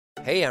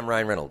Hey, I'm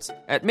Ryan Reynolds.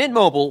 At Mint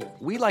Mobile,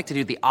 we like to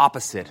do the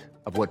opposite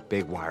of what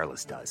Big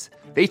Wireless does.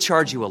 They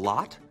charge you a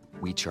lot,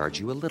 we charge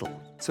you a little.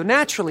 So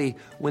naturally,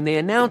 when they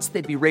announced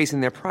they'd be raising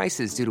their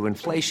prices due to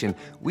inflation,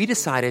 we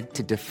decided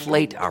to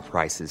deflate our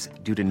prices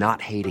due to not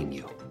hating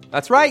you.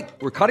 That's right.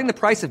 We're cutting the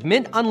price of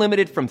Mint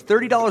Unlimited from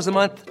 $30 a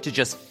month to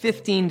just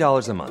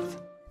 $15 a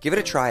month. Give it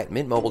a try at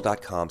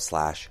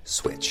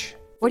mintmobile.com/switch.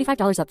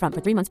 $45 up front for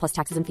 3 months plus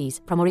taxes and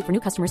fees. Promo rate for new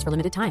customers for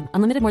limited time.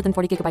 Unlimited more than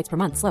 40 gigabytes per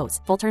month. Slows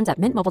full terms at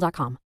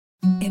mintmobile.com.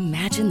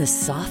 Imagine the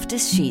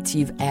softest sheets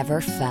you've ever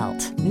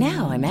felt.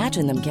 Now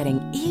imagine them getting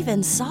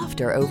even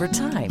softer over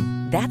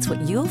time. That's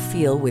what you'll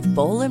feel with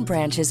Boll &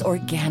 Branch's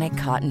organic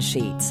cotton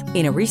sheets.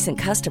 In a recent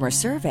customer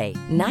survey,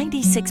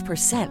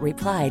 96%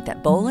 replied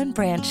that Boll &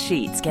 Branch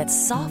sheets get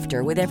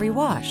softer with every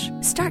wash.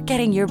 Start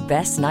getting your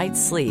best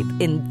night's sleep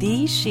in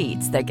these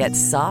sheets that get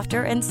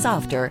softer and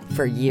softer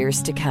for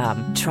years to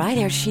come. Try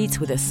their sheets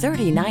with a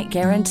 30-night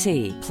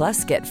guarantee.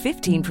 Plus, get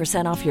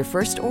 15% off your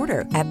first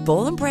order at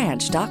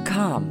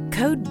bollandbranch.com.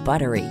 Code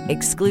BUTTERY.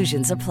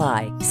 Exclusions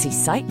apply. See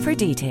site for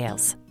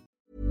details.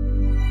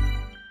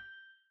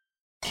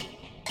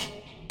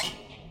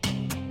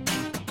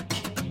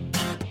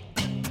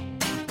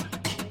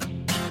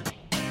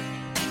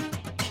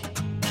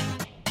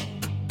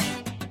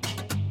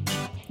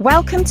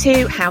 Welcome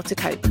to How to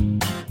Cope.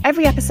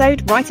 Every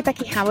episode, writer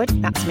Becky Howard,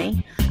 that's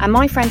me, and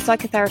my friend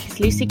psychotherapist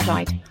Lucy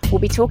Clyde will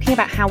be talking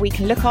about how we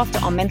can look after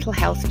our mental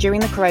health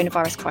during the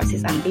coronavirus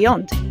crisis and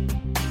beyond.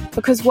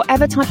 Because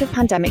whatever type of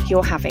pandemic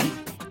you're having,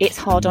 it's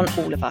hard on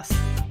all of us.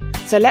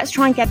 So let's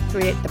try and get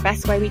through it the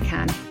best way we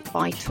can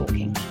by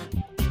talking.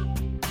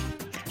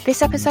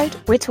 This episode,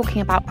 we're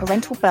talking about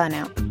parental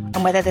burnout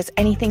and whether there's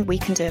anything we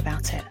can do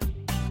about it.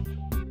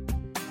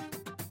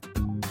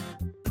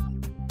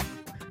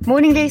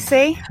 Morning,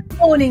 Lucy.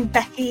 Morning,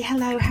 Becky.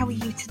 Hello, how are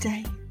you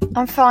today?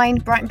 I'm fine,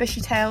 bright and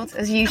bushy-tailed,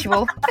 as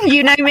usual.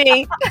 You know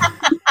me.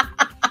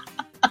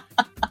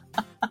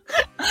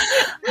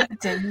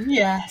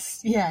 Yes.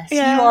 Yeah.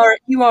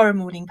 You are a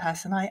morning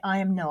person. I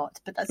am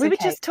not, but that's we okay. were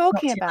just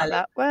talking about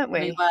that, weren't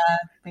we?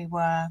 We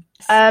were.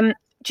 Do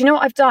you know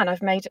what I've done?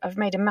 I've made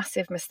a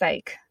massive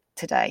mistake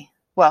today.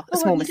 Well, a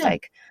small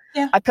mistake.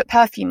 Yeah. I put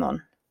perfume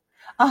on.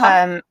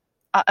 Uh-huh.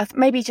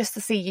 Maybe just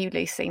to see you,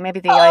 Lucy.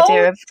 Maybe the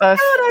idea of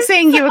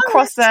seeing you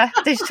across a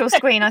digital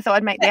screen. I thought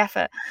I'd make the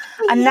effort.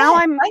 And now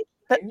I'm,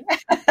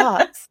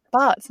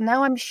 but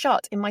now I'm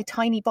shut in my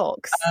tiny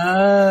box.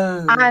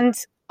 Oh. And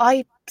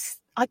I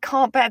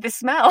can't bear the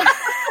smell.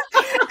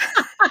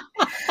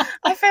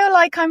 I feel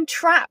like I'm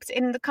trapped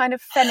in the kind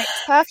of Phoenix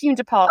perfume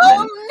department.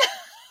 Oh,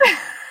 no.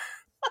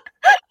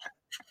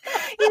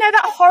 You know,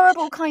 that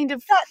horrible kind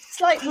of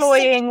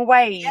cloying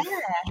wave.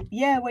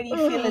 Yeah, when you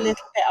feel a little bit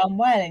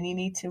unwell and you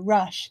need to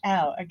rush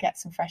out and get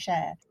some fresh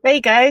air. There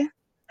you go. Okay,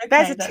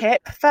 there's a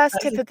tip. First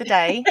tip of the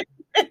day.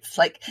 It's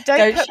like,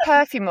 don't put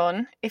perfume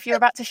on if you're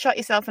about to shut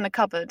yourself in a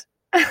cupboard.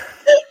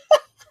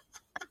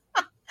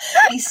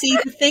 You see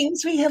the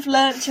things we have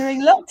learnt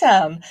during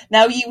lockdown.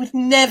 Now, you would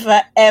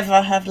never,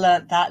 ever have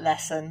learnt that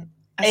lesson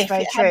That's if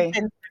very it true. hadn't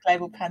been for the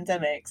global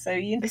pandemic. So,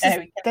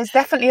 there's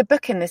definitely a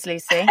book in this,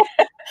 Lucy.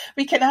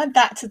 we can add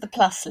that to the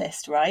plus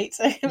list, right?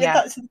 So we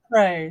got to the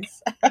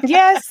pros.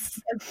 Yes.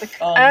 The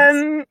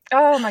cons.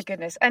 Oh my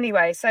goodness.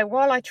 Anyway, so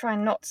while I try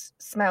and not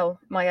smell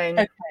my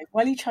own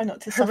while you try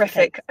not to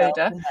horrific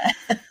odor,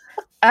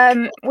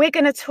 we're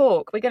going to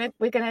talk. We're going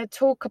to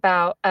talk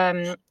about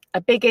a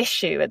big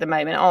issue at the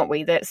moment, aren't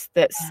we? That's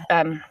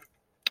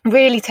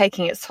really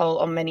taking its toll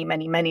on many,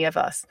 many, many of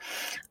us,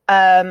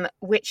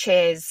 which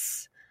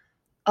is,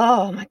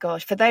 oh my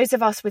gosh, for those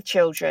of us with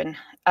children,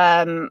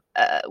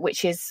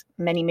 which is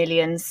many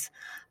millions,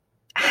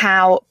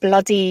 how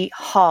bloody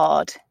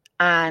hard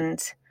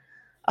and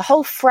a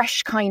whole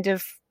fresh kind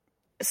of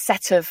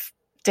set of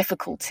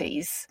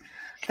difficulties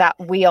that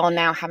we are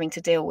now having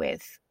to deal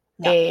with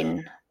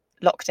in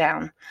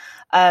lockdown.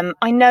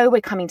 I know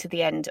we're coming to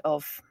the end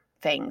of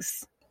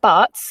things,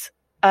 but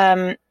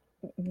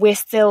we're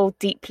still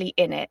deeply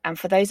in it. And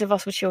for those of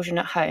us with children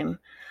at home,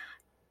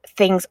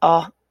 things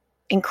are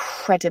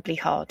incredibly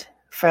hard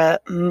for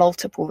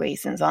multiple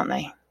reasons, aren't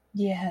they?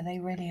 Yeah, they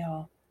really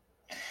are.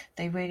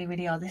 They really,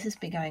 really are. This has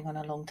been going on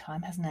a long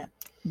time, hasn't it?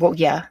 Well,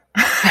 yeah.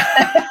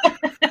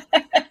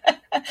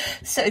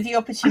 So the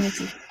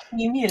opportunity for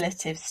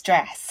cumulative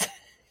stress.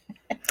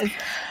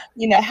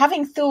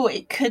 Having thought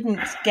it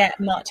couldn't get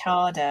much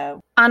harder.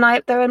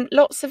 And there are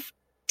lots of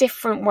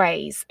different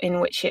ways in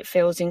which it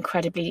feels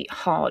incredibly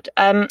hard.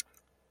 And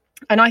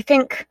I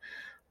think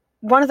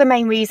one of the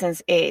main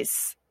reasons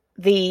is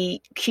the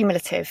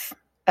cumulative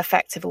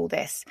effect of all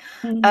this.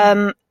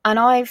 Mm-hmm. And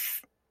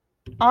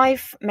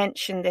I've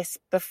mentioned this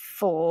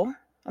before,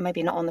 or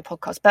maybe not on the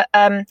podcast, but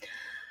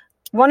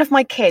one of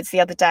my kids the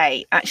other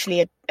day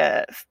actually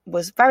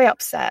was very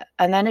upset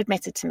and then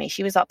admitted to me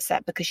she was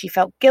upset because she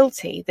felt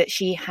guilty that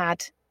she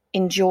had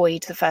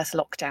enjoyed the first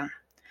lockdown.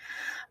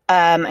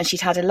 And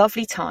she'd had a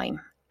lovely time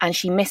and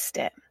she missed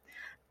it.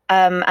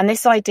 And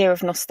this idea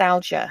of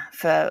nostalgia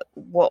for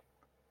what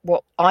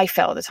what I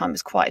felt at the time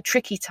was quite a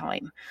tricky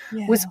time,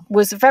 Yeah.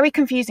 was a very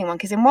confusing one,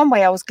 because in one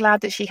way I was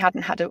glad that she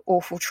hadn't had an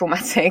awful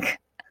traumatic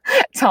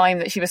time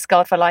that she was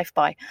scarred for life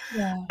by.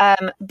 Yeah.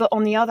 But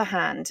on the other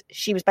hand,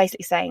 she was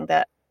basically saying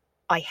that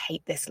I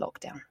hate this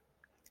lockdown.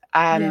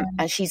 And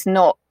she's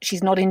not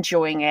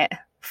enjoying it,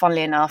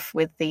 funnily enough,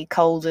 with the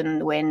cold and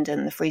the wind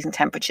and the freezing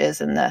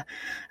temperatures and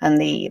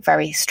the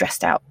very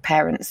stressed out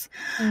parents.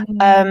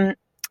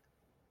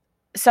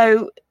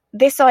 So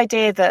this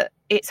idea that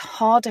it's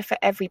harder for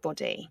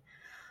everybody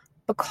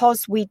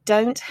because we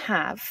don't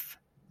have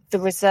the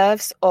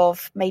reserves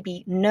of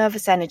maybe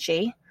nervous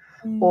energy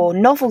or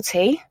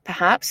novelty,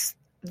 perhaps,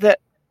 that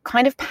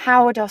kind of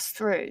powered us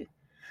through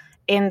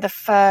in the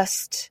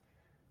first,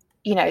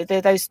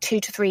 those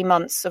 2 to 3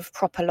 months of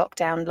proper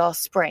lockdown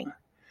last spring.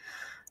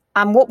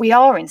 And what we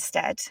are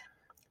instead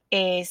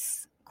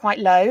is quite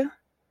low.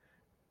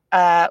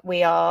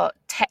 We are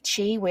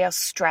tetchy, we are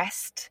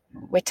stressed,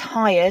 we're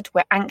tired,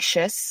 we're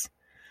anxious,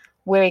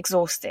 we're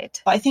exhausted.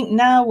 But I think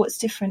now what's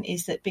different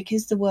is that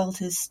because the world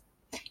has,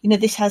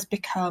 this has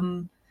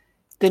become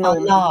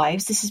our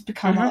lives. This has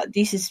become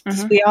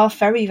we are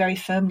very, very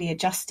firmly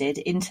adjusted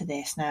into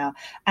this now.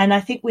 And I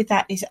think with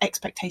that is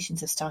expectations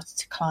have started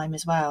to climb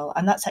as well.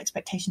 And that's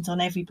expectations on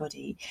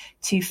everybody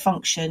to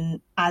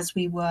function as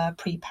we were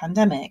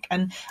pre-pandemic.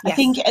 And I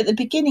think at the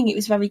beginning it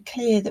was very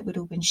clear that we'd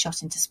all been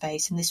shot into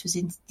space, and this was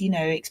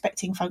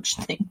expecting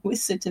functioning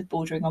was sort of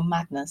bordering on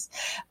madness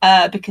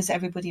because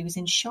everybody was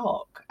in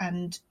shock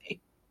and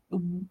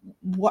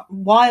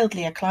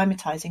wildly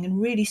acclimatizing and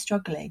really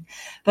struggling.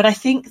 But I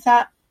think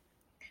that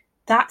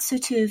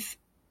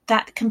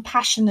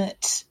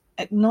compassionate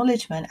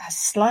acknowledgement has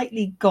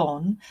slightly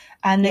gone,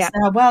 and there's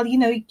now, well, you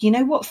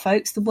know what,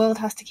 folks, the world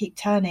has to keep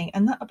turning,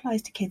 and that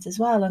applies to kids as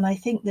well. And I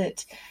think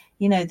that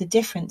the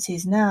difference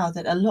is now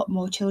that a lot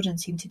more children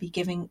seem to be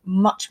giving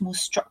much more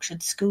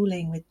structured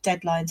schooling with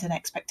deadlines and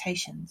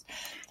expectations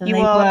than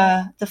they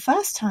were the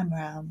first time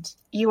around.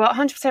 You are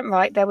 100%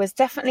 right. There was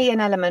definitely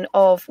an element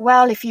of,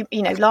 well, if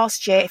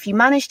last year, if you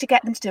managed to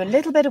get them to do a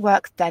little bit of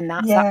work, then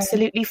that's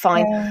absolutely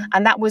fine. Yeah.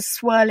 And that was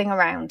swirling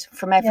around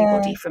from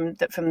everybody,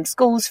 from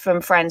schools,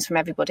 from friends, from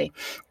everybody.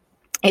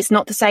 It's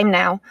not the same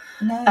now.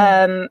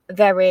 No.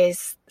 There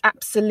is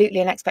absolutely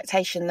an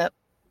expectation that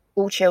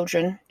all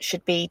children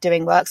should be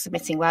doing work,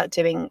 submitting work,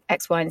 doing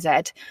X, Y, and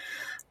Z.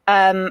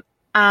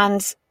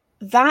 And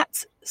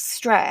that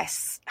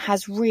stress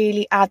has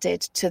really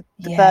added to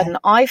the burden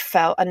I've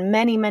felt, and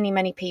many, many,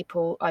 many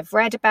people I've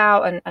read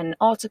about and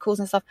articles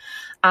and stuff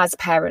as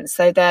parents.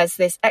 So there's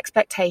this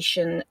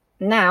expectation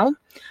now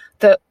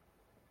that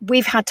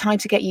we've had time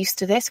to get used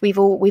to this. We've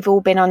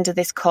all been under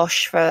this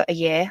cosh for a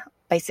year,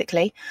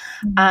 basically.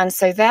 And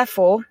so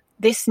therefore,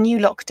 this new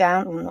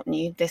lockdown, or not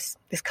new, this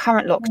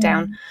current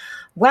lockdown,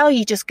 well,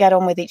 you just get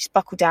on with it, just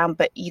buckle down,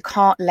 but you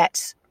can't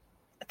let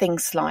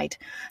things slide.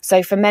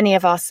 So for many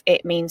of us,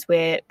 it means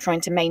we're trying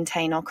to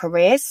maintain our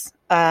careers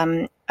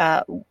in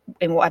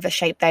whatever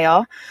shape they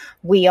are.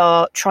 We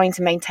are trying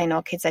to maintain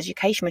our kids'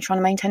 education. We're trying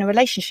to maintain a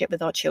relationship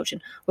with our children.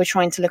 We're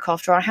trying to look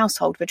after our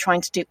household. We're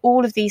trying to do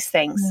all of these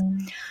things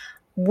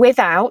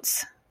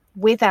without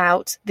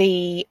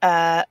the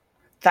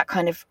that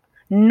kind of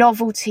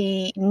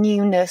novelty,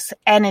 newness,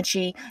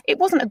 energy. It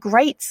wasn't a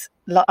great,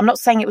 I'm not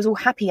saying it was all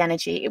happy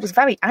energy. It was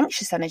very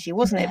anxious energy,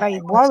 wasn't it? Very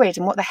worried,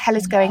 and what the hell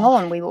is going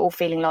on? We were all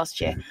feeling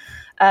last year,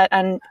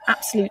 and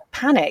absolute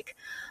panic.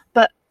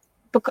 But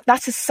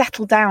that has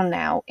settled down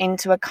now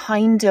into a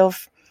kind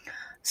of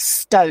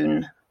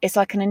stone. It's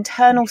like an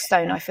internal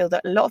stone, I feel,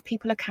 that a lot of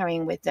people are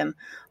carrying with them,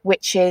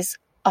 which is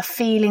a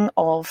feeling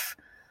of,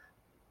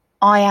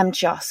 I am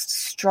just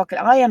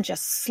struggling. I am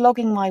just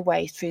slogging my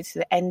way through to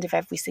the end of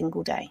every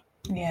single day.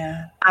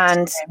 Yeah.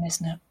 And same,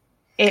 isn't it?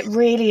 It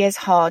really is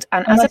hard.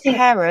 And as a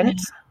parent,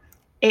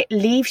 it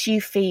leaves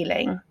you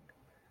feeling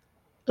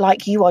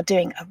like you are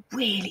doing a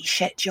really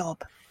shit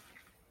job.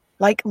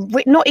 Like,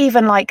 not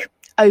even like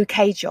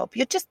okay job.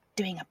 You're just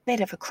doing a bit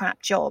of a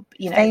crap job,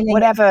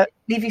 whatever.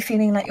 Leave you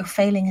feeling like you're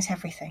failing at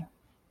everything.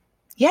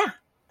 Yeah.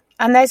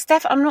 And there's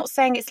I'm not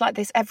saying it's like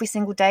this every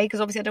single day, because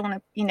obviously I don't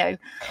want to,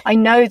 I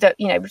know that,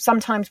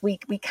 sometimes we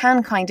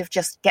can kind of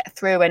just get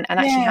through and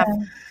actually have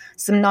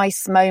some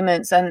nice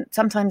moments. And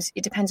sometimes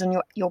it depends on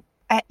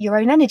your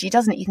own energy,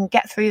 doesn't it? You can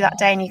get through that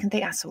day and you can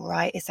think, that's all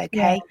right, it's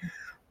okay. Yeah.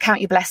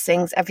 Count your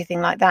blessings,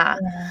 everything like that.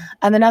 Yeah.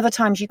 And then other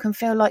times you can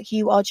feel like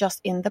you are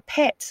just in the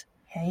pit.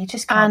 Yeah, you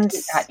just can't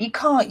do that. You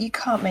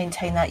can't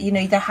maintain that.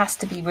 There has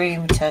to be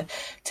room to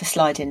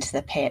slide into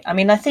the pit. I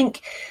mean, I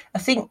think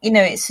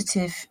it's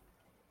sort of,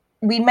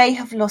 we may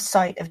have lost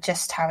sight of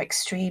just how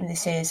extreme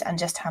this is and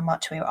just how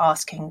much we're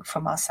asking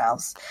from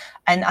ourselves.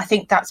 And I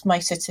think that's my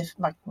sort of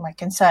my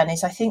concern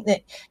is, I think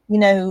that,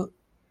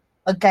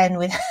 again,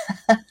 with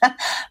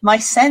my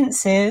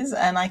senses,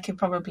 and I could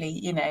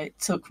probably,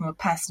 talk from a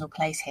personal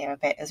place here a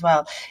bit as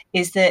well,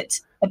 is that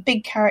a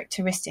big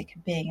characteristic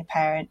of being a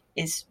parent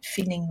is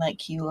feeling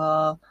like you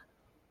are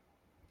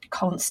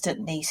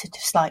constantly sort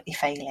of slightly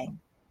failing.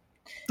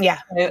 Yeah.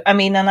 So, I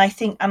mean, and I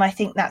think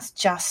that's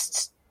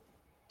just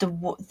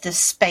the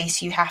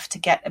space you have to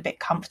get a bit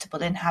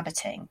comfortable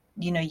inhabiting.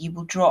 You know, you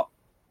will drop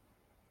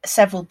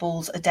several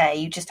balls a day.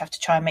 You just have to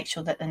try and make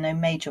sure that there are no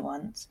major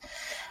ones,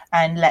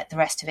 and let the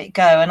rest of it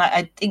go. And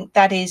I think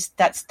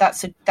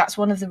that's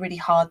one of the really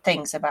hard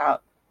things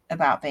about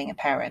being a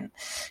parent,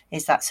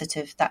 is that sort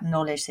of that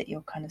knowledge that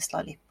you're kind of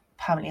slightly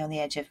permanently on the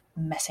edge of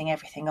messing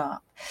everything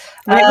up.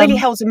 And it really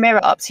holds a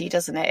mirror up to you,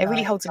 doesn't it? It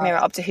really holds a mirror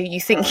up to who you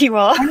think you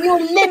are. And your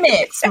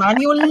limits,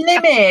 man, your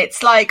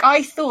limits. Like,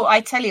 I thought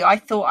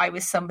I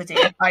was somebody.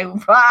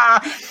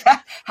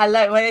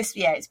 Hello. Well,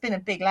 it's been a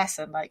big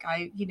lesson. Like,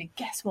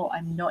 guess what?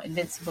 I'm not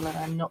invincible, and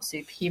I'm not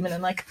superhuman,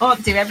 and I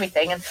can't do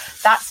everything. And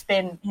that's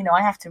been,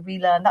 I have to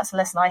relearn. That's a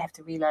lesson I have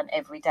to relearn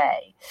every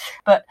day.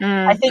 But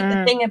I think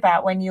the thing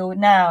about when you're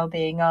now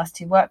being asked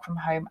to work from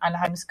home and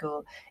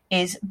homeschool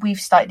is we've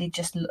slightly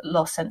just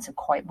lost sense of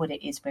quite what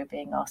it is we're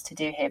being asked to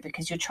do here,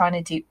 because you're trying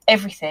to do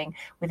everything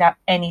without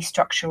any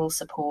structural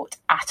support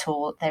at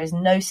all. There is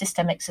no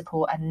systemic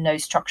support and no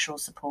structural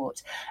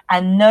support,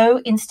 and no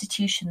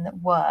institution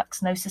that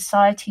works, no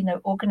society, no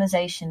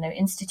organization, no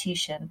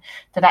institution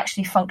that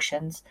actually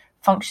functions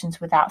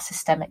without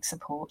systemic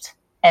support,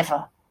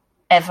 ever.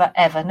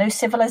 No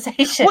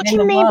civilization. What do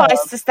you mean by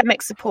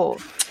systemic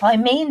support? I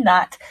mean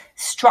that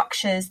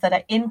structures that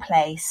are in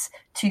place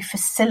to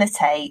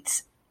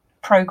facilitate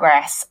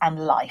progress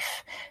and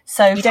life.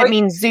 So you don't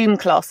mean Zoom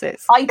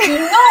classes? I do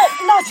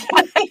not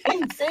bloody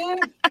mean Zoom.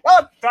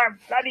 God damn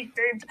bloody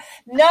Zoom.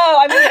 No,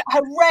 I mean,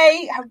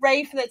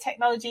 hooray for the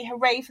technology,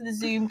 hooray for the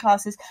Zoom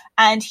classes,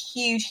 and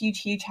huge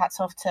hats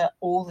off to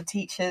all the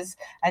teachers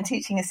and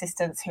teaching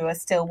assistants who are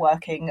still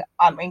working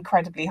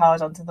incredibly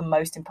hard under the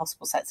most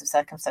impossible sets of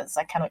circumstances.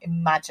 I cannot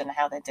imagine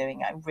how they're doing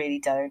it. I really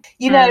don't.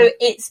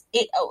 It's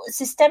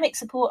systemic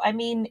support. I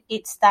mean,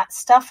 it's that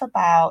stuff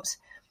about.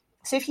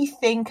 So if you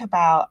think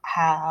about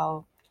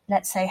how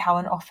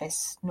an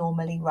office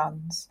normally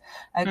runs,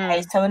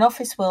 so an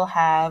office will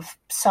have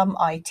some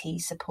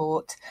IT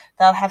support.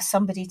 They'll have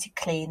somebody to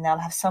clean. They'll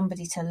have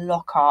somebody to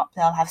lock up.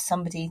 They'll have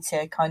somebody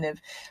to kind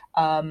of,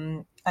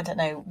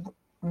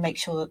 make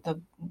sure that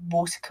the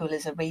water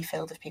coolers are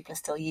refilled if people are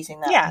still using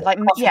that.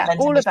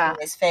 All of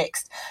that is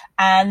fixed,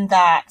 and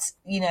that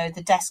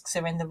the desks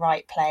are in the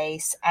right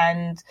place,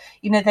 and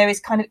there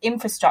is kind of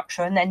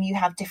infrastructure, and then you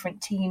have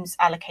different teams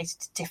allocated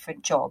to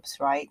different jobs,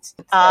 right?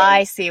 So,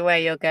 I see where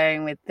you're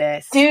going with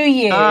this. Do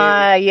you?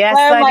 Yes,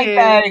 where am I do.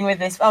 going with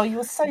this? Oh,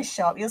 you're so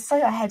sharp. You're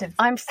so ahead of.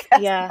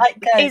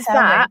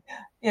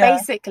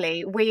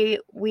 Basically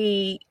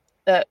we.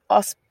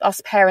 Us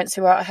parents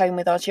who are at home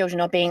with our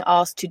children are being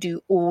asked to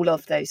do all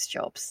of those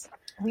jobs.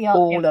 We are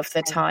all of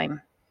the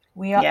time.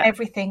 We are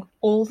everything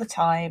all the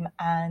time,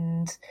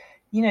 and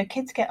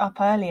kids get up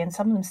early, and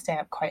some of them stay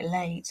up quite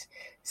late.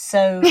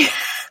 So,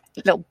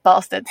 little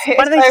bastards. Why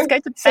don't they just go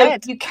to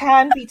bed? So you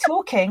can be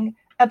talking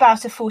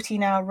about a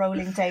 14-hour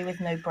rolling day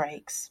with no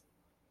breaks.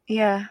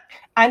 Yeah.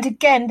 And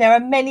again, there are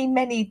many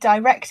legal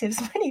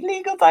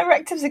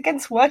directives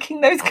against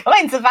working those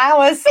kinds of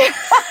hours.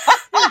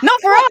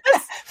 Not for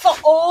us. For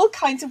all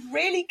kinds of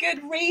really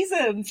good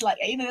reasons. Like,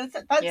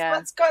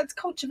 that's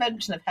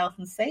contravention of health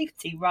and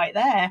safety right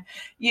there.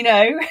 Is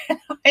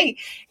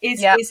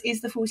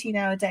the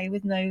 14-hour day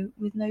with no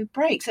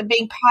breaks and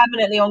being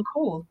permanently on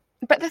call.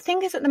 But the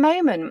thing is, at the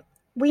moment,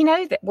 we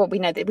know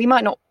that we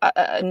might not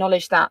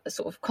acknowledge that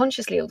sort of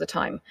consciously all the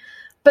time.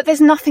 But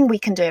there's nothing we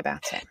can do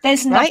about it.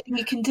 There's nothing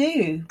you can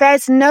do.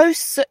 There's no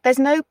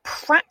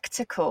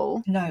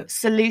practical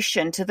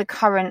solution to the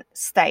current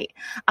state.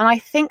 And I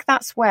think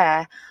that's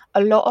where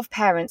a lot of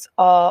parents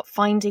are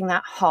finding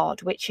that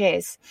hard, which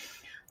is,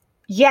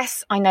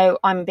 yes, I know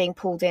I'm being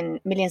pulled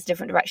in millions of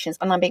different directions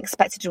and I'm being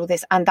expected to do all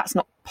this, and that's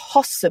not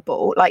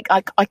possible. Like,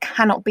 I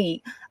cannot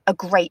be a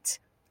great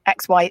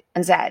X, Y,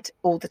 and Z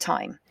all the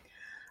time.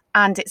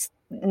 And it's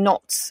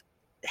not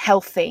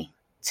healthy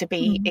to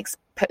be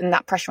putting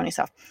that pressure on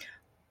yourself.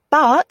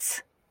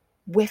 But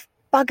we're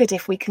buggered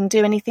if we can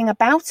do anything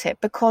about it,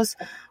 because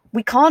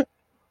we can't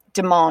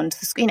demand,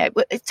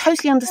 it's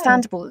totally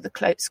understandable that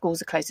the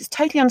schools are closed. It's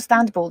totally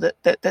understandable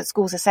that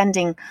schools are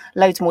sending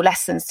loads more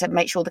lessons to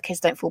make sure the kids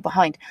don't fall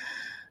behind.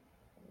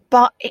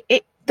 But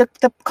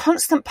the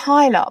constant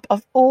pile up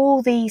of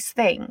all these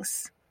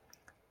things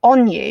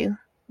on you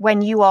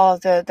when you are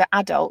the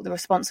adult, the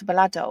responsible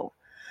adult,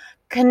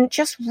 can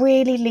just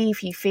really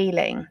leave you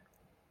feeling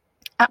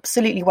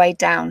absolutely weighed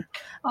down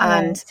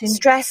and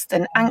stressed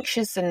and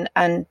anxious and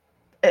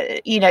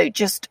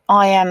just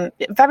I am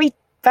very,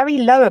 very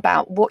low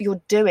about what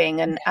you're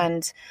doing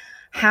and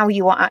how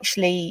you are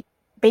actually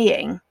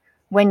being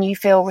when you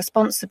feel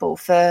responsible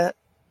for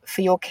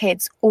your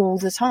kids all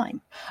the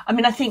time. I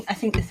mean, I think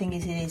the thing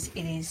is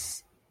it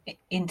is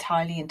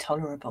entirely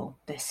intolerable,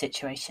 this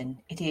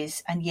situation. It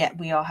is, and yet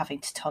we are having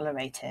to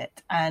tolerate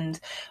it. And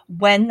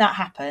when that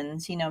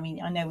happens, I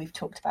know we've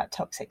talked about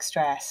toxic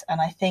stress, and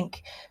I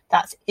think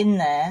that's in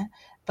there,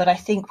 but I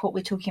think what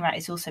we're talking about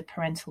is also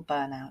parental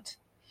burnout,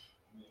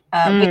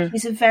 which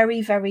is a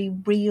very, very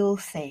real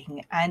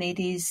thing. And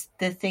it is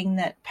the thing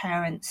that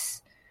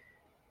parents,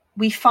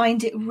 we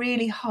find it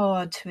really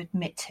hard to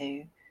admit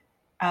to.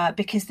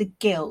 because the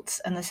guilt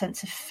and the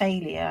sense of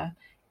failure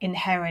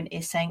inherent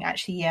is saying,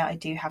 actually, yeah, I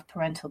do have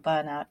parental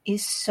burnout,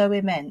 is so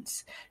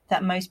immense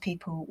that most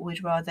people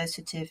would rather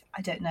sort of,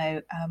 I don't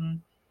know,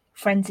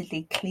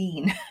 frenziedly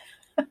clean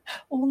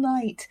all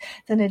night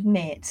than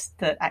admit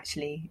that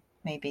actually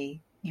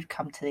maybe you've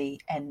come to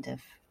the end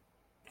of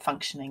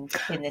functioning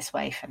in this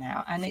way for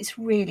now. And it's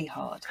really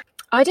hard.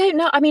 I don't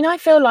know. I mean, I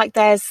feel like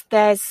there's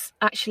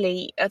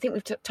actually, I think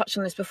we've touched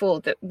on this before,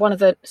 that one of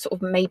the sort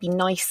of maybe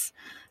nice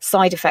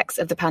side effects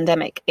of the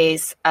pandemic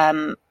is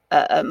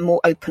a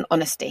more open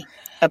honesty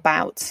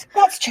about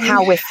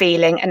how we're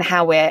feeling and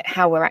how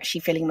we're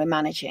actually feeling we're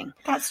managing.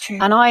 That's true.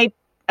 And I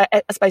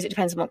suppose it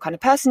depends on what kind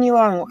of person you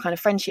are and what kind of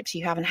friendships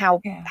you have and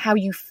how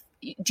you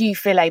do you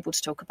feel able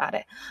to talk about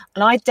it.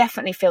 And I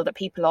definitely feel that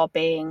people are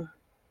being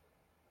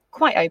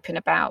quite open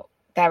about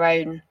their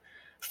own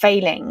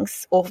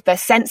failings or their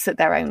sense of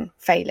their own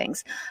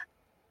failings.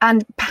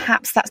 And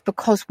perhaps that's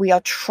because we are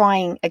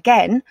trying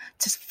again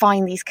to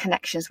find these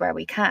connections where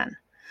we can.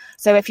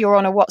 So if you're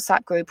on a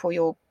WhatsApp group or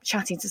you're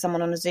chatting to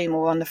someone on a Zoom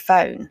or on the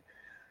phone,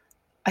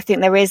 I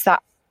think there is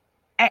that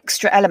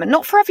extra element.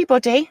 Not for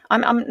everybody.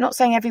 I'm not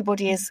saying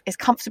everybody is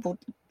comfortable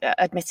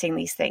admitting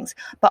these things,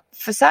 but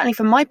certainly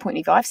from my point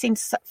of view, I've seen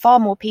far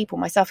more people,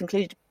 myself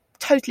included,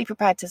 totally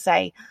prepared to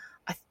say,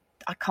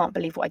 I can't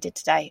believe what I did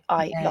today.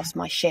 I lost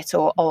my shit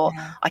or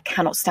I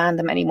cannot stand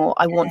them anymore.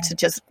 I want to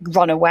just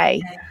run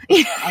away.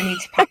 I need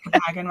to pack a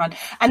bag and run.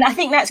 And I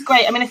think that's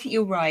great. I mean, I think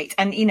you're right.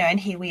 And, you know, and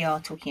here we are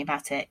talking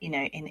about it, you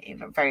know,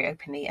 in very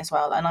openly as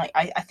well. And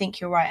I think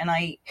you're right. And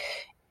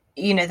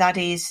you know,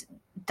 that's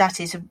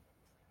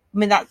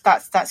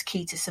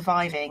key to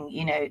surviving,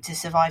 you know, to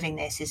surviving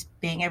this is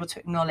being able to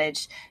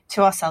acknowledge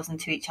to ourselves and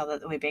to each other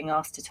that we're being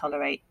asked to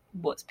tolerate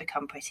what's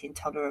become pretty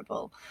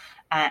intolerable.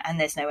 And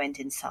there's no end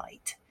in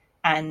sight.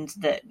 And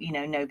that, you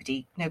know,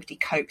 nobody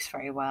copes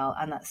very well,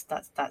 and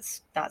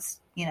that's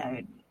you know,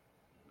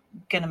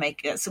 going to make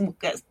it,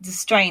 the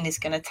strain is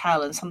going to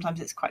tell, and sometimes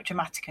it's quite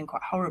dramatic and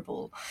quite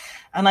horrible.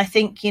 And I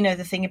think, you know,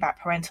 the thing about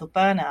parental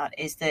burnout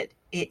is that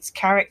it's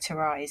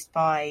characterized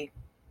by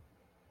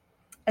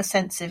a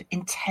sense of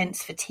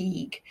intense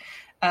fatigue,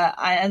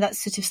 and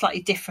that's sort of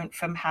slightly different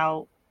from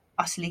how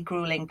utterly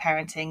grueling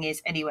parenting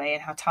is anyway,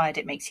 and how tired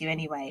it makes you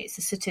anyway. It's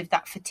a sort of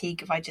that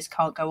fatigue of I just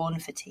can't go on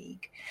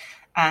fatigue.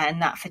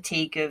 And that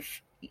fatigue of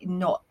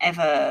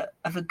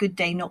a good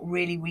day not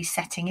really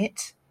resetting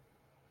it.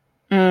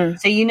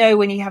 So, you know,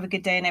 when you have a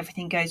good day and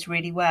everything goes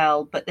really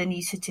well, but then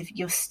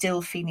you're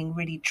still feeling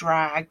really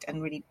dragged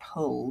and really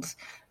pulled,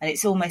 and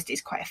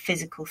it's quite a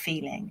physical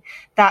feeling.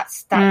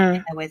 That's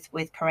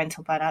with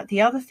parental burnout.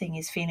 The other thing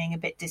is feeling a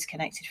bit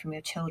disconnected from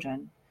your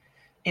children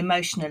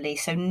emotionally.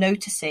 So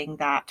noticing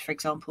that, for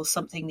example,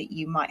 something that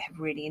you might have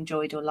really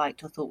enjoyed or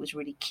liked or thought was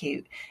really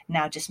cute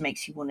now just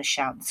makes you want to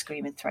shout and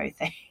scream and throw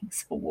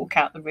things or walk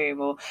out the room,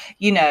 or,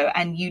 you know,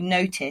 and you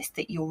notice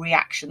that your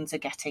reactions are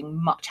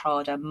getting much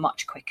harder,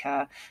 much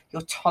quicker,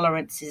 your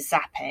tolerance is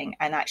zapping,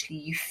 and actually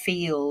you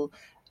feel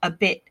a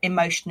bit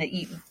emotional.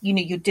 You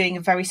know, you're doing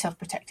a very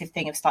self-protective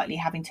thing of slightly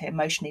having to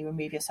emotionally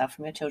remove yourself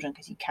from your children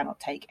because you cannot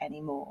take any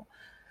more.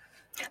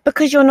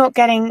 Because you're not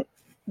getting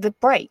the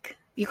break.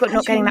 You're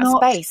not getting that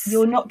space.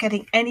 You're not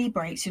getting any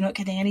breaks. You're not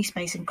getting any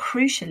space. And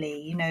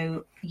crucially, you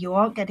know, you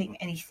aren't getting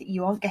anything.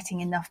 You aren't getting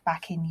enough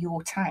back in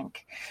your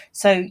tank.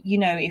 So, you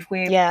know, if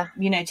we're,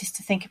 you know, just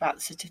to think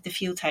about sort of the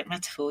fuel tank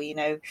metaphor, you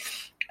know,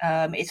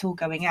 it's all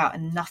going out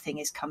and nothing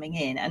is coming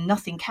in, and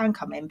nothing can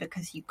come in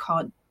because you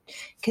can't.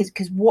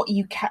 Because what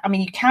you can, I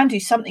mean, you can do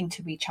something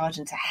to recharge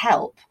and to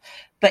help,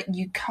 but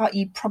you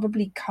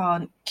probably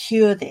can't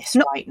cure this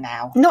right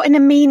now. Not in a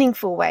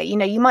meaningful way. You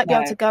know, you might be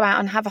able to go out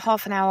and have a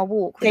half an hour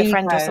walk with a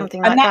friend or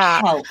something like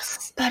that.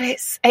 Helps. But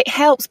it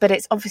helps, but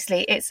it's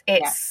obviously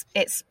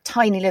it's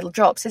tiny little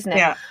drops, isn't it?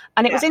 Yeah.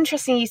 And it was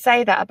interesting you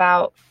say that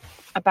about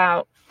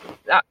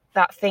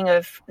that thing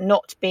of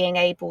not being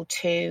able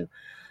to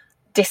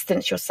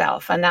distance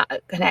yourself and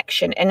that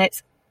connection. And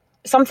it's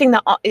something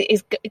that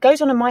it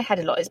goes on in my head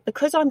a lot. Is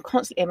because I'm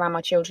constantly around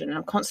my children and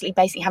I'm constantly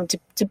basically having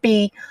to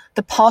be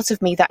the part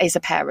of me that is a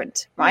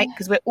parent, right?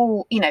 Because we're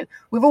all, you know,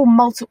 we're all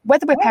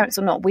whether we're parents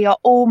or not, we are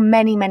all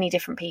many, many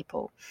different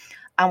people.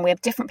 And we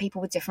have different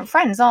people with different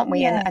friends, aren't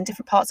we? And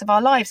different parts of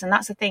our lives. And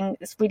that's the thing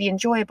that's really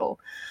enjoyable.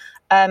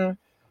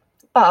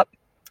 But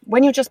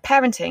when you're just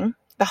parenting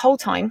the whole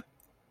time,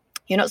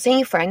 you're not seeing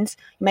your friends,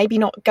 maybe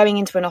not going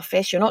into an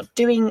office, you're not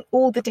doing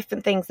all the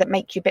different things that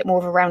make you a bit more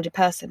of a rounded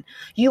person.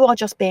 You are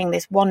just being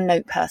this one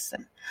note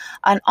person.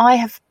 And I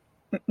have,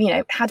 you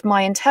know, had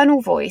my internal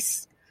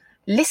voice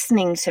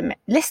listening to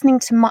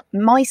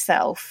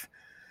myself,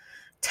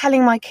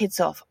 telling my kids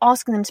off,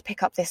 asking them to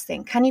pick up this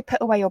thing. Can you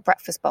put away your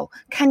breakfast bowl?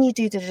 Can you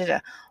do da-da-da?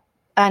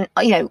 And,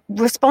 you know,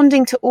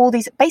 responding to all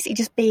these, basically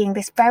just being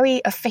this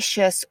very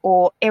officious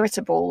or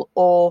irritable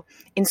or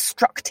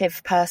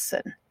instructive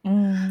person.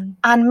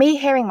 And me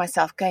hearing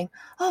myself going,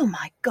 oh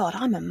my God,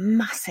 I'm a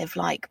massive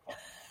like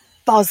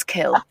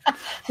buzzkill.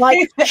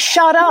 Like,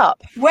 shut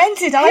up. When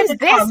did I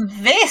become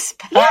this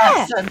person?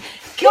 Yeah.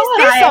 God,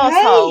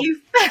 I hate you.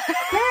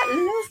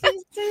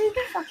 Who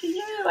the fuck are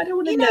you? I don't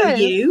want to know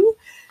you.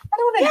 I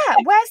don't want to. Yeah,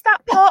 where's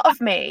that part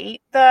of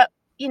me that,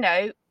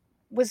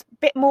 was a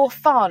bit more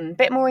fun, a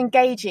bit more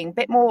engaging, a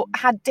bit more,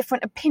 had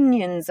different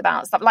opinions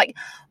about stuff, like,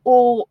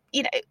 or,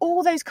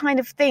 all those kind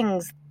of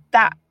things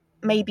that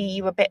maybe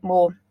you were a bit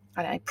more,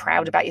 I don't know,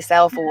 proud about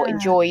yourself or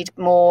enjoyed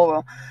more,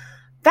 or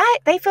that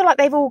they feel like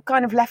they've all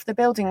kind of left the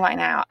building right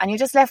now, and you're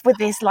just left with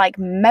this like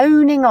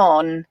moaning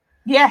on.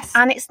 Yes.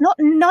 And it's not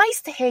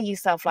nice to hear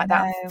yourself like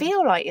that and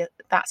feel like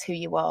that's who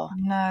you are.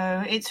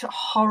 No, it's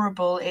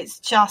horrible. It's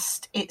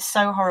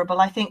so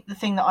horrible. I think the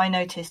thing that I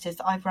noticed is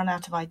that I've run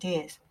out of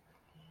ideas.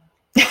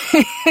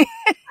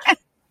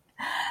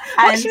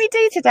 What should we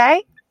do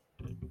today?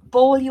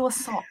 Ball your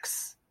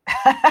socks.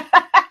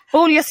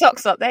 Ball your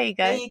socks up. There you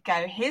go. There you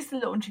go. Here's the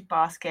laundry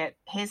basket.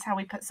 Here's how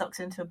we put socks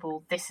into a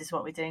ball. This is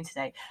what we're doing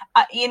today.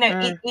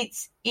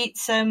 It's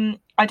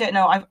I don't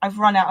know. I've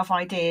run out of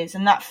ideas,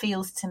 and that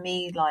feels to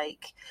me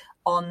like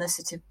on the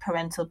sort of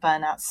parental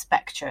burnout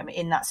spectrum,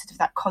 in that sort of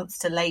that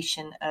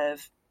constellation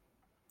of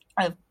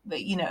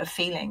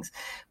feelings,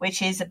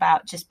 which is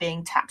about just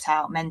being tapped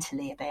out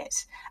mentally a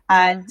bit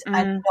and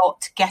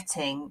not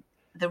getting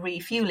the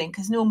refueling,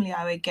 because normally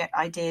I would get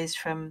ideas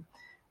from,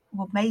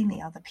 well,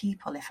 mainly other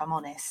people, if I'm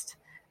honest,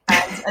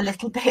 and a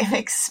little bit of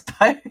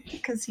exposure,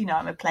 because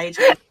I'm a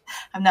plagiarist.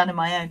 I'm none of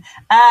my own.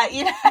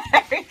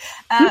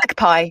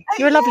 Magpie.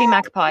 You're a lovely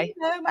magpie.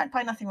 No,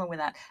 magpie, nothing wrong with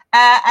that.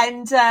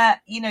 And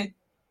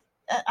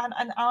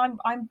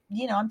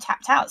I'm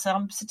tapped out, so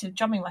I'm sort of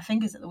drumming my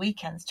fingers at the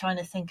weekends, trying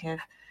to think of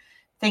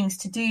things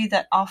to do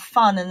that are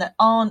fun and that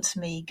aren't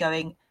me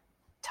going,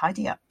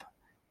 tidy up,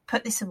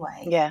 put this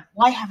away. Yeah.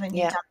 Why haven't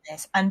you done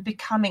this? And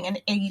becoming, and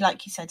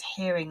like you said,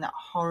 hearing that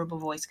horrible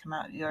voice come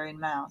out of your own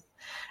mouth,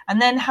 and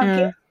then how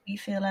guilty you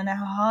feel and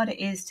how hard it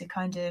is to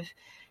kind of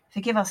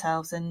forgive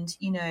ourselves, and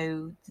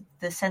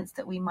the sense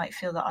that we might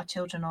feel that our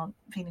children aren't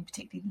feeling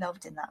particularly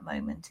loved in that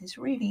moment is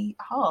really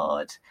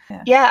hard.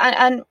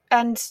 And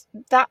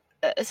that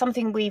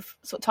something we've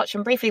sort of touched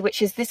on briefly,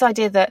 which is this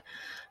idea that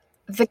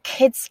the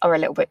kids are a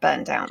little bit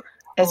burned out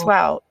as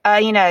well.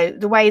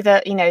 The way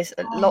that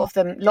a lot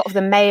of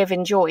them may have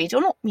enjoyed,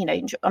 or not.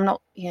 I'm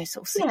not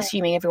sort of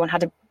assuming everyone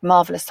had a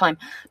marvelous time,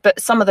 but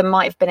some of them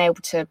might have been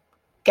able to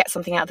get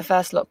something out of the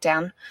first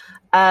lockdown.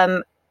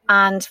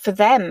 And for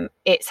them,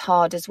 it's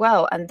hard as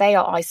well, and they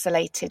are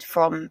isolated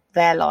from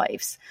their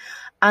lives,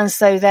 and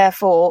so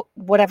therefore,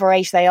 whatever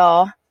age they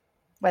are,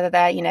 whether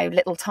they're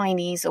little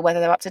tinies or whether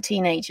they're up to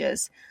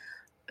teenagers,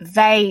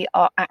 they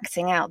are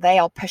acting out. They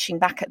are pushing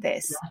back at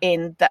this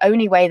in the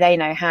only way they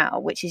know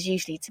how, which is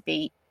usually to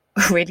be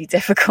really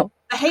difficult.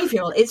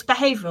 Behavioural. It's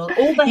behavioural.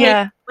 All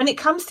behaviour. When it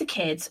comes to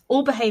kids,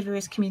 all behaviour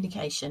is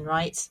communication,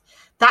 right?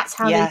 That's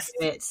how they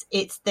do it.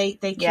 It's they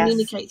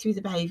communicate through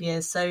the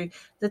behaviours. So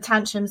the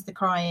tantrums, the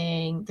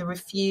crying, the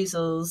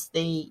refusals,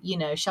 the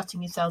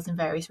shutting yourselves in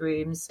various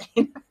rooms,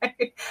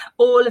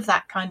 all of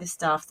that kind of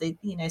stuff. The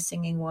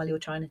singing while you're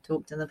trying to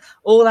talk to them,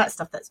 all that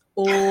stuff. That's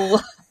all.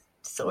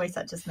 Sorry,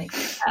 that just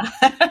makes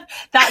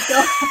that's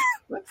all.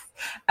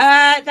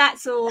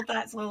 That's all.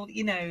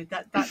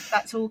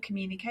 That's all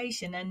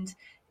communication, and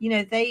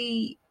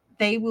they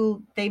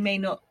may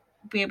not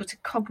be able to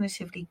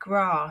cognitively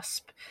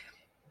grasp.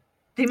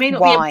 They may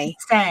not be able to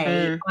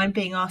say, "I'm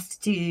being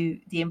asked to do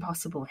the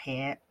impossible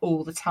here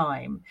all the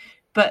time,"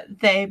 but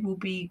they will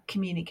be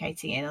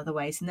communicating it in other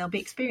ways, and they'll be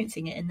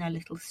experiencing it in their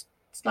little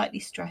slightly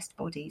stressed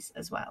bodies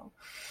as well.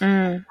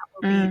 That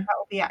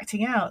will be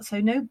acting out. So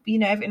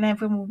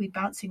everyone will be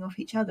bouncing off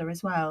each other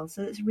as well.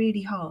 So it's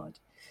really hard.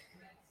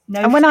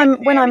 And when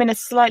I'm in a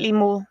slightly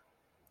more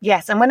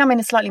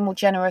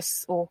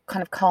generous or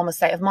kind of calmer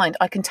state of mind,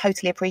 I can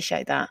totally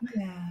appreciate that,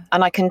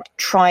 and I can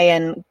try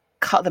and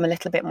cut them a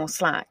little bit more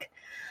slack.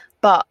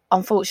 But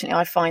unfortunately,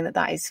 I find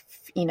that is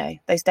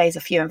those days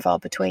are few and far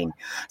between.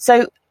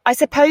 So I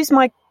suppose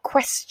my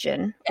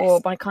question or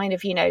my kind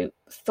of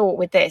thought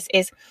with this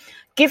is,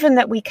 given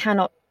that we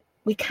cannot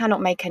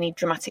make any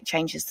dramatic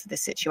changes to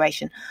this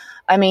situation,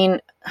 I mean,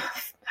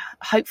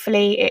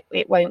 hopefully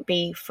it won't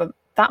be for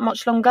that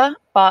much longer,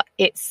 but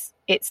it's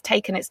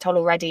taken its toll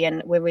already,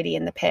 and we're really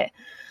in the pit.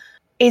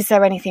 Is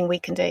there anything we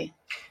can do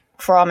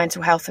for our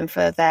mental health and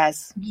for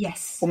theirs?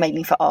 Yes. Or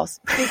mainly for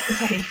ours.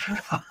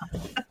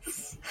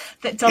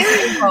 That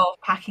doesn't involve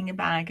packing a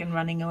bag and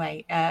running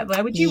away.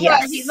 Where would you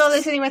work?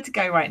 There's anywhere to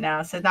go right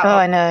now. So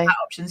I know. That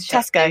option's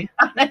Tesco.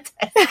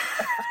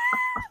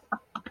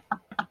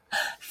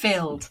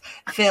 Filled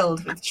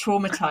with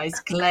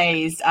traumatized,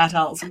 glazed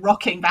adults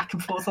rocking back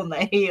and forth on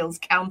their heels,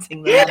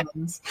 counting the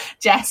lemons,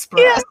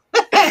 desperate.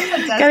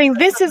 Going,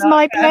 this is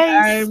my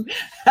place.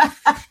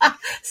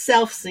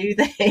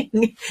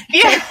 Self-soothing.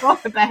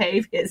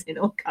 Behaviours in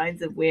all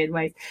kinds of weird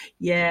ways.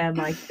 Yeah,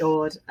 my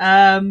God.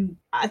 I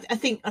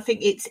think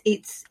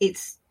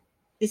it's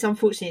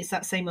unfortunate. It's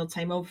that same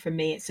old for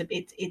me. It's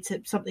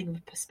something of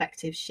a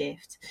perspective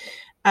shift,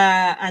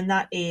 and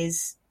that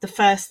is the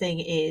first thing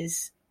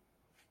is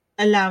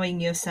allowing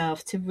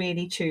yourself to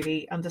really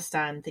truly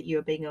understand that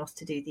you're being asked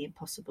to do the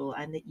impossible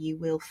and that you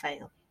will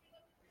fail.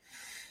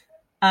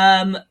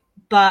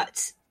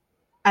 But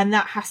And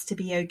that has to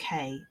be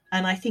okay.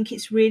 And I think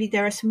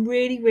there are some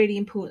really, really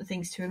important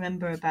things to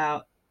remember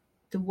about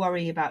the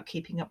worry about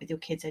keeping up with your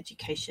kids'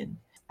 education.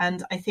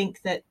 And I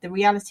think that the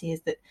reality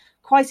is that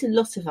quite a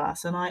lot of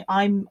us, and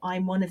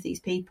I'm one of these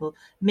people,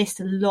 missed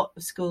a lot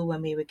of school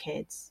when we were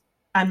kids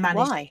and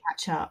managed to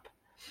catch up.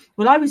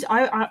 Well, I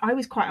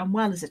was quite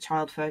unwell as a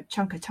child for a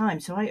chunk of time,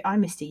 so I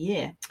missed a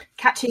year.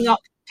 Catching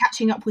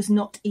up was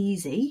not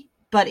easy,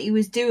 but it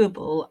was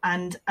doable.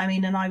 And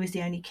I was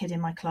the only kid in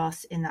my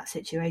class in that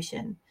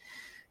situation.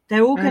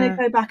 They're all going to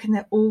go back, and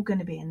they're all going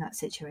to be in that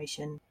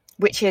situation.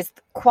 Which is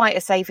quite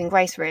a saving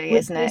grace, really,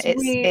 isn't it?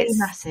 It's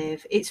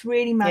massive. It's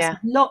really massive.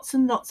 Yeah. Lots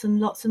and lots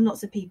and lots and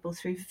lots of people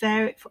for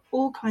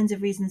all kinds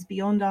of reasons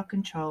beyond our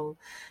control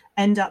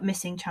end up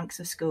missing chunks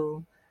of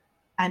school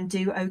and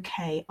do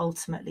okay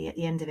ultimately at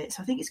the end of it.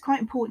 So I think it's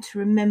quite important to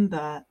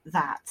remember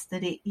that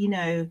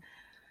it,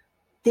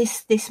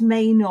 this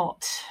may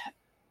not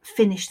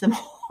finish them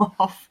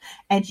off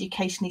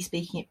educationally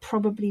speaking. It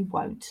probably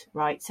won't,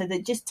 right? So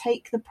that just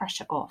take the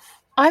pressure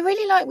off. I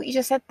really like what you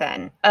just said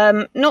then.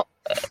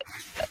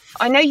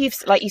 I know you've,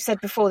 like you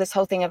said before, this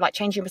whole thing of like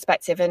changing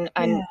perspective,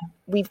 and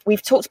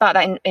we've talked about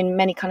that in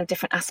many kind of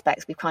different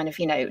aspects. We've kind of,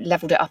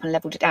 leveled it up and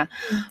leveled it down.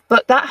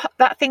 But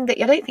that thing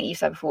that I don't think you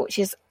said before, which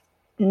is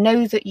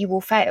know that you will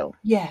fail.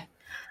 Yeah.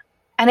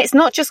 And it's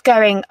not just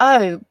going,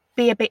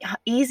 be a bit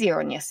easier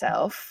on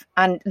yourself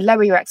and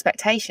lower your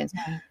expectations.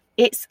 No.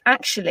 It's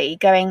actually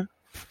going,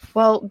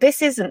 well,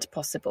 this isn't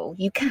possible.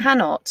 You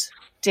cannot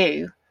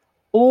do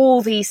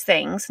all these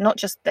things, not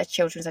just their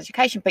children's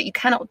education, but you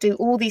cannot do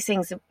all these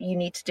things that you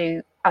need to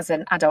do as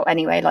an adult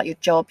anyway, like your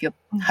job, your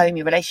home,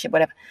 your relationship,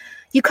 whatever.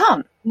 You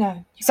can't.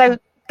 No. So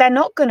you're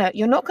not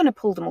gonna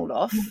pull them all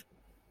off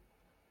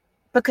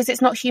because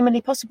it's not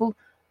humanly possible.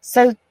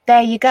 So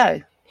there you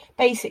go.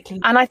 Basically.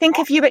 And I think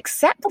if you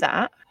accept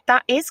that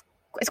it's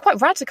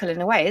quite radical in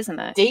a way, isn't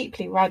it?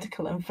 Deeply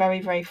radical and very,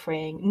 very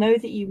freeing. Know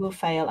that you will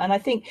fail. And I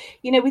think,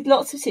 with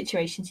lots of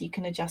situations, you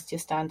can adjust your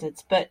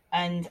standards,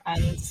 and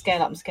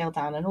scale up and scale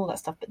down and all that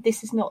stuff. But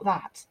this is not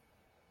that.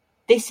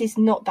 This is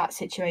not that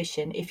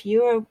situation. If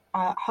you're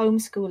a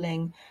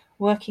homeschooling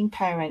working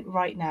parent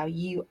right now,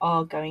 you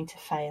are going to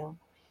fail.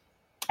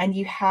 And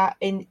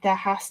there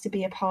has to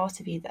be a part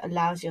of you that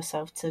allows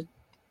yourself to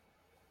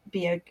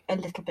be a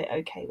little bit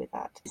okay with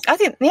that. I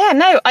think,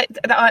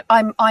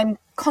 I'm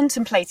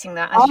contemplating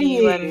that as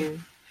you.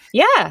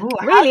 Yeah,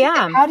 really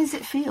am. How does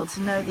it feel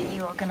to know that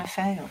you are going to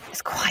fail?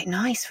 It's quite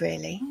nice,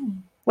 really.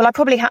 Well, I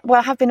probably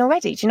have been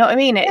already. Do you know what I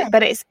mean?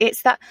 But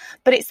it's that.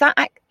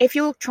 If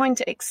you're trying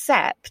to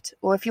accept,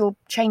 or if you're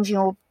changing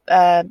your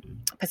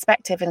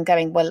perspective and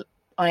going, well,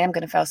 I am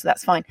going to fail, so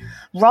that's fine,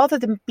 rather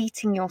than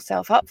beating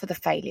yourself up for the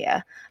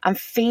failure and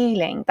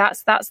feeling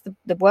that's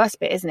the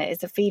worst bit, isn't it? Is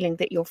the feeling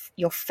that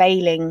you're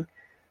failing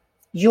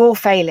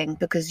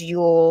because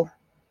you're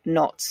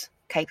not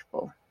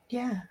capable.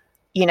 Yeah.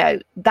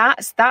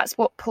 That's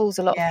what pulls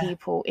a lot of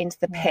people into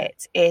the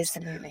pit. Is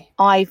absolutely.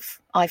 I've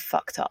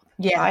fucked up.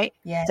 Yeah. Right.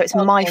 Yeah. So it's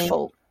my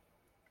fault.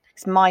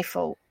 It's my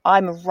fault.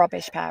 I'm a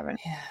rubbish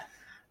parent. Yeah.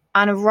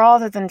 And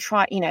rather than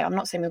try, I'm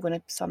not saying we're going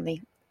to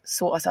suddenly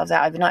sort ourselves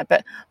out overnight,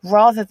 but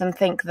rather than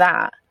think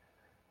that,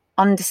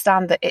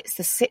 understand that it's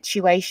the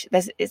situation.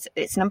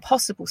 It's an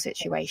impossible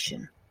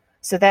situation.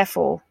 So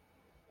therefore,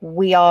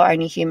 we are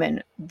only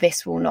human.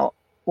 This will not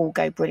all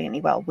go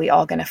brilliantly well. We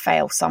are going to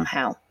fail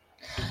somehow.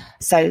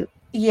 So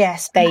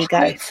yes, there you go.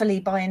 Hopefully,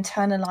 by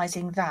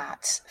internalizing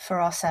that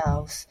for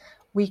ourselves,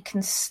 we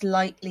can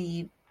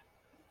slightly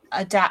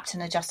adapt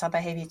and adjust our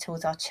behaviour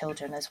towards our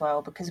children as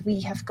well, because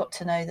we have got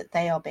to know that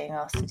they are being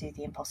asked to do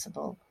the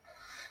impossible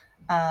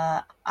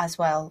as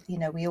well.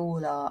 We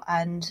all are,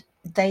 and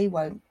they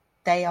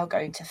are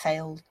going to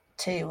fail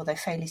too, although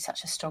fail is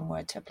such a strong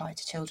word to apply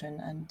to children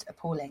and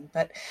appalling.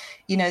 But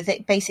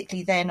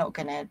they're not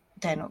gonna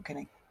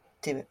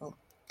do it all.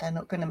 They're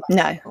not gonna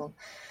master it all.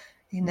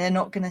 They're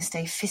not going to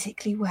stay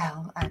physically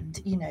well and,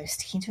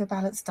 sticking to a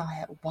balanced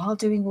diet while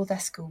doing all their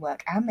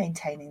schoolwork and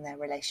maintaining their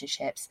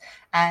relationships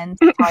and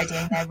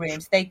tidying their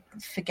rooms. They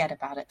forget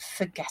about it.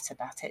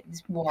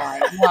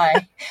 Why?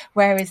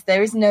 Whereas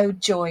there is no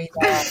joy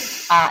there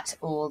at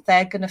all.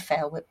 They're going to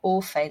fail. We're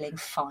all failing.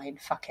 Fine.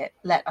 Fuck it.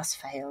 Let us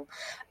fail.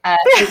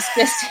 It's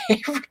just,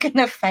 if we're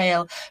going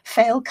to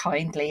fail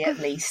kindly at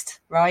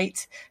least,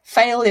 right?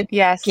 Fail in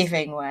a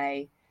giving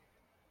way.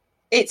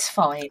 It's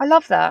fine. I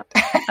love that.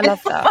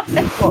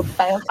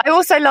 I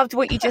also loved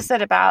what you just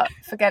said about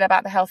forget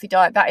about the healthy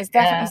diet. That is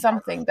definitely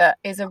something that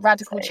is a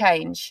radical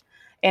change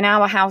in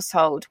our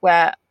household,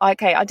 where I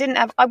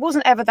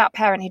wasn't ever that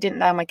parent who didn't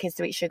allow my kids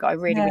to eat sugar. I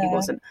really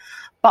wasn't.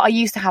 But I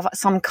used to have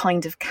some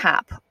kind of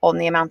cap on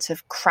the amount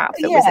of crap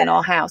that was in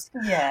our house.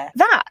 Yeah.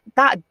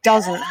 That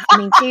doesn't,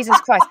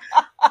 Jesus Christ.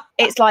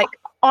 It's like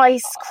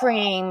ice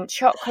cream,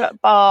 chocolate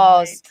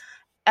bars,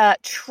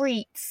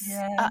 treats,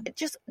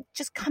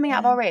 just coming out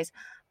of our ears.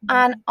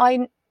 And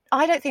I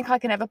don't think I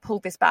can ever pull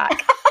this back.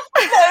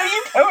 No,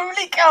 you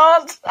probably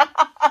can't.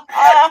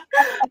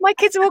 My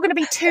kids are all going to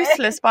be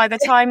toothless by the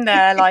time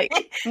they're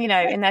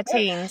in their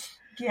teens.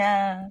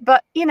 Yeah.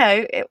 But,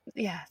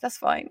 that's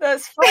fine.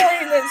 That's fine.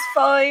 It's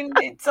fine.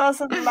 It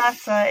doesn't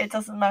matter. It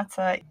doesn't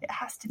matter. It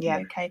has to be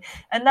okay.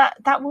 And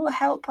that will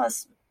help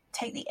us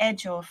take the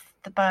edge off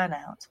the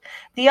burnout.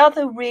 The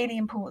other really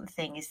important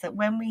thing is that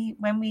when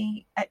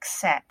we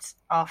accept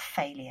our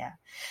failure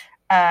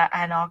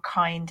and are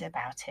kind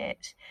about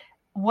it,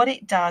 what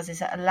it does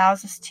is it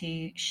allows us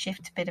to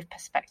shift a bit of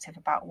perspective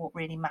about what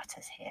really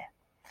matters here.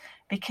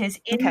 Because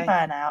in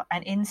burnout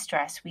and in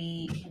stress,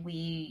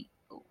 we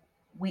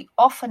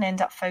often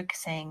end up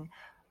focusing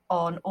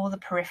on all the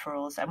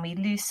peripherals, and we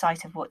lose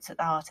sight of what's at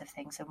the heart of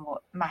things and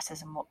what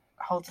matters and what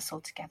holds us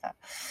all together.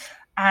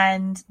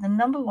 And the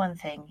number one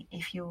thing,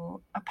 if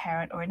you're a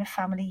parent or in a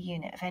family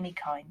unit of any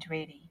kind,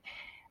 really,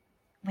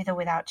 with or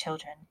without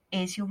children,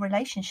 is your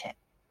relationship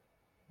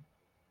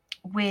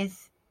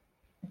with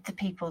the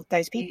people,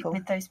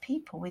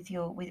 with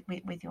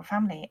your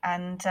family.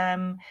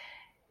 And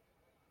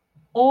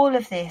all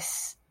of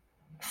this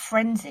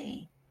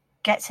frenzy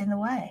gets in the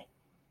way.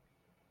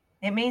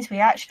 It means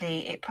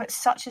it puts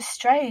such a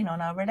strain on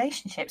our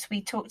relationships.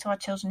 We talk to our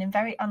children in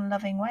very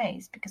unloving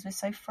ways because we're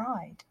so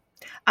fried.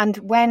 And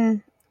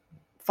when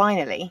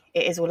finally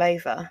it is all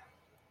over,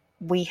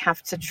 we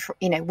have to,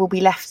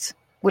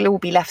 we'll all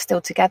be left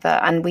still together,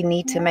 and we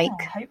need to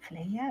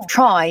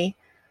try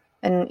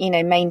and,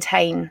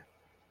 maintain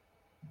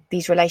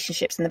these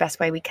relationships in the best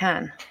way we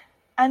can.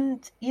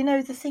 And,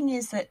 the thing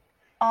is that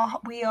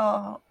we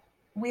are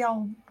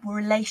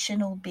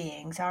relational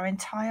beings. Our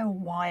entire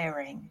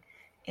wiring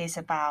is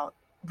about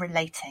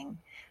relating.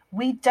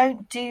 We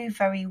don't do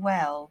very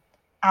well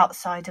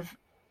outside of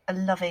a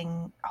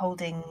loving,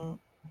 holding,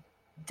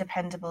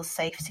 dependable,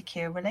 safe,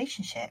 secure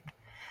relationship.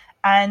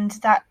 And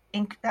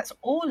that's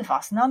all of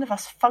us. None of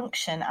us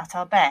function at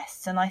our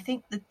best. And I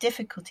think the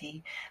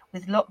difficulty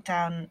with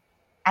lockdown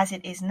as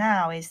it is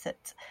now is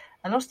that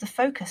a lot of the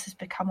focus has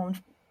become on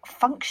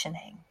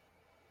functioning.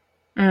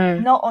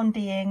 Not on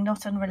being,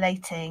 not on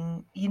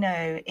relating.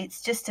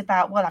 It's just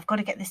about, well, I've got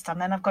to get this done,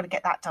 then I've got to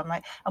get that done,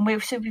 right? And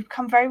we've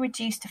become very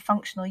reduced to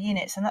functional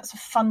units, and that's a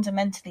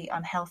fundamentally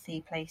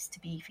unhealthy place to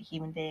be for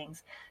human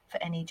beings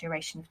for any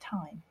duration of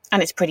time.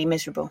 And it's pretty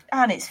miserable.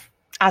 And it's,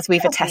 as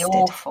we've attested,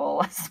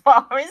 awful as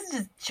well. It's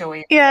just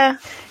joyless. Yeah,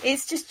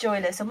 it's just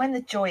joyless. And when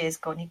the joy is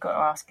gone, you've got to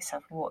ask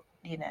yourself, what.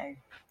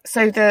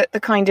 So the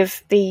kind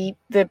of the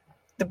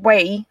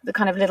way, the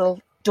kind of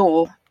little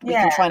door we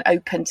can try and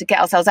open to get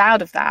ourselves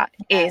out of that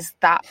is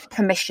that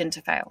permission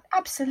to fail.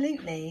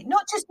 Absolutely.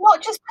 Not just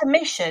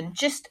permission,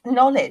 just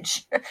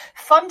knowledge.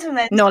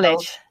 Fundamental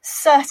knowledge.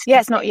 Certainty.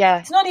 Yeah,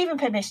 it's not even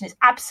permission, it's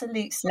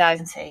absolute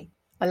certainty.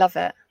 No, I love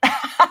it.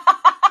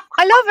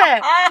 I love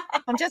it.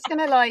 I'm just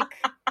gonna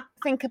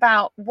think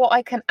about what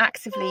I can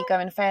actively go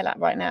and fail at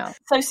right now.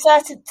 So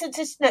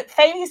look,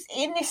 failures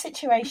in this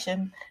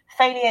situation,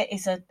 failure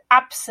is an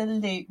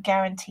absolute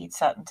guaranteed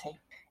certainty.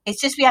 It's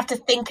just we have to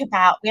think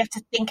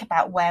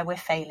about where we're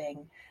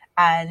failing,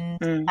 and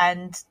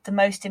the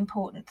most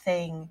important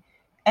thing,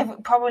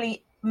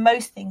 probably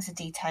most things are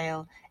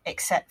detail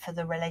except for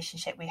the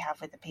relationship we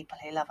have with the people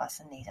who love us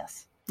and need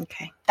us.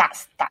 Okay,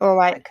 that's all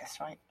right. Focus,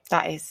 right?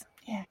 That is,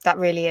 that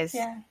really is.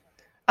 Yeah.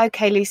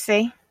 Okay,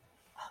 Lucy,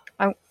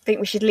 I think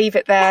we should leave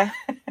it there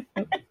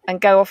and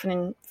go off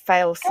and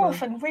fail.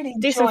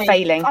 Do some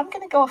failing. I'm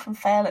going to go off and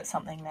fail at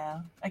something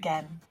now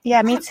again.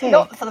 Yeah, me too.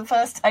 Not for the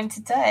first time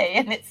today,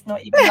 and it's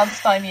not even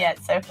lunchtime yet.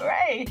 So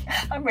hooray!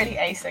 I'm really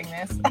acing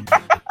this.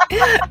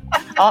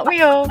 Aren't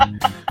we all?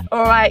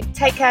 All right.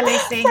 Take care,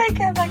 Lucy. Take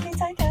care, Maggie.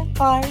 Take care.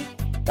 Bye.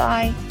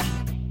 Bye.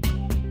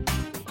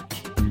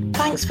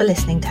 Thanks for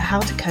listening to How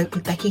to Cope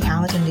with Becky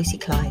Howard and Lucy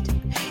Clyde.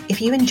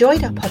 If you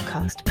enjoyed our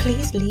podcast,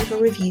 please leave a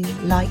review,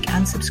 like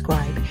and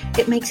subscribe.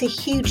 It makes a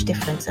huge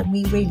difference and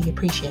we really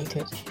appreciate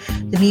it.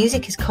 The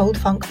music is Cold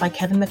Funk by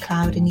Kevin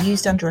MacLeod and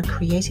used under a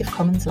Creative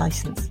Commons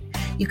license.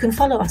 You can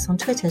follow us on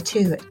Twitter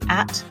too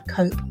at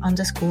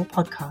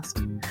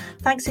 @cope_podcast.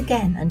 Thanks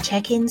again and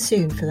check in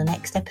soon for the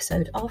next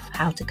episode of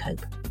How to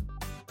Cope.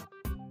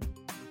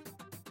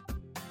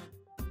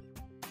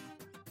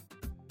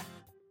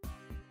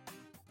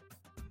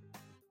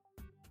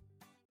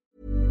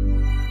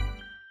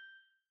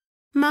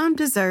 Mom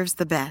deserves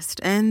the best,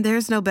 and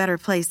there's no better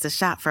place to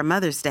shop for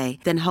Mother's Day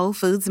than Whole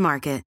Foods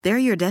Market. They're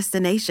your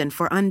destination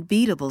for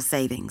unbeatable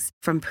savings,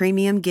 from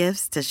premium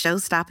gifts to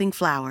show-stopping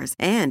flowers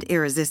and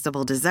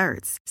irresistible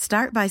desserts.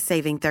 Start by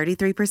saving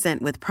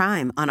 33% with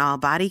Prime on all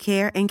body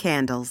care and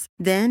candles.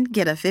 Then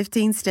get a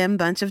 15-stem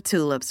bunch of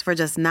tulips for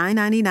just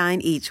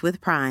 $9.99 each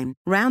with Prime.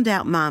 Round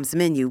out Mom's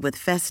menu with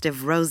festive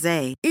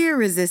rosé,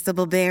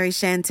 irresistible berry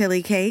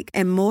chantilly cake,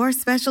 and more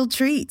special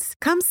treats.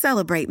 Come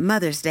celebrate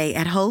Mother's Day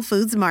at Whole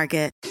Foods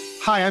Market.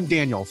 Hi, I'm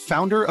Daniel,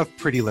 founder of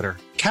Pretty Litter.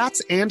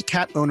 Cats and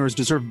cat owners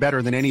deserve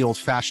better than any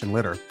old-fashioned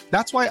litter.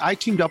 That's why I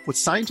teamed up with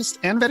scientists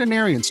and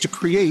veterinarians to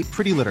create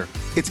Pretty Litter.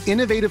 Its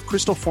innovative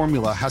crystal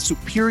formula has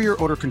superior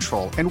odor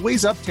control and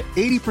weighs up to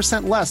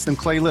 80% less than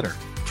clay litter.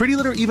 Pretty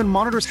Litter even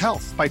monitors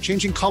health by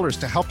changing colors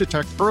to help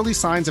detect early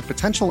signs of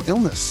potential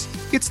illness.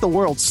 It's the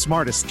world's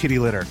smartest kitty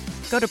litter.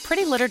 Go to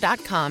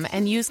prettylitter.com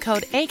and use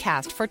code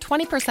ACAST for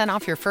 20%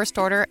 off your first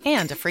order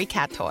and a free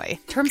cat toy.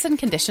 Terms and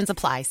conditions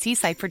apply. See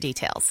site for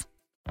details.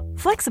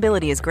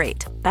 Flexibility is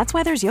great. That's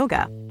why there's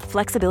yoga.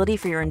 Flexibility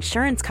for your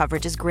insurance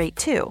coverage is great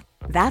too.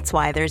 That's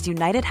why there's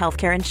United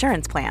Healthcare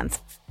Insurance Plans.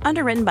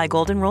 Underwritten by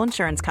Golden Rule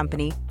Insurance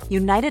Company,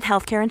 United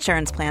Healthcare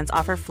Insurance Plans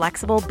offer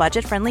flexible,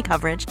 budget-friendly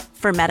coverage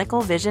for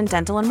medical, vision,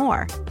 dental, and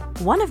more.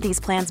 One of these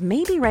plans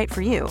may be right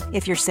for you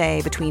if you're,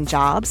 say, between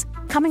jobs,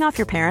 coming off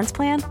your parents'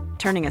 plan,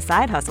 turning a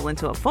side hustle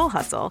into a full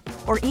hustle,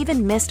 or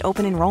even missed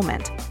open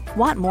enrollment.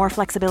 Want more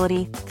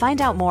flexibility?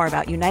 Find out more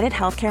about United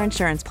Healthcare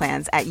Insurance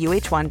Plans at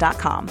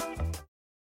uh1.com.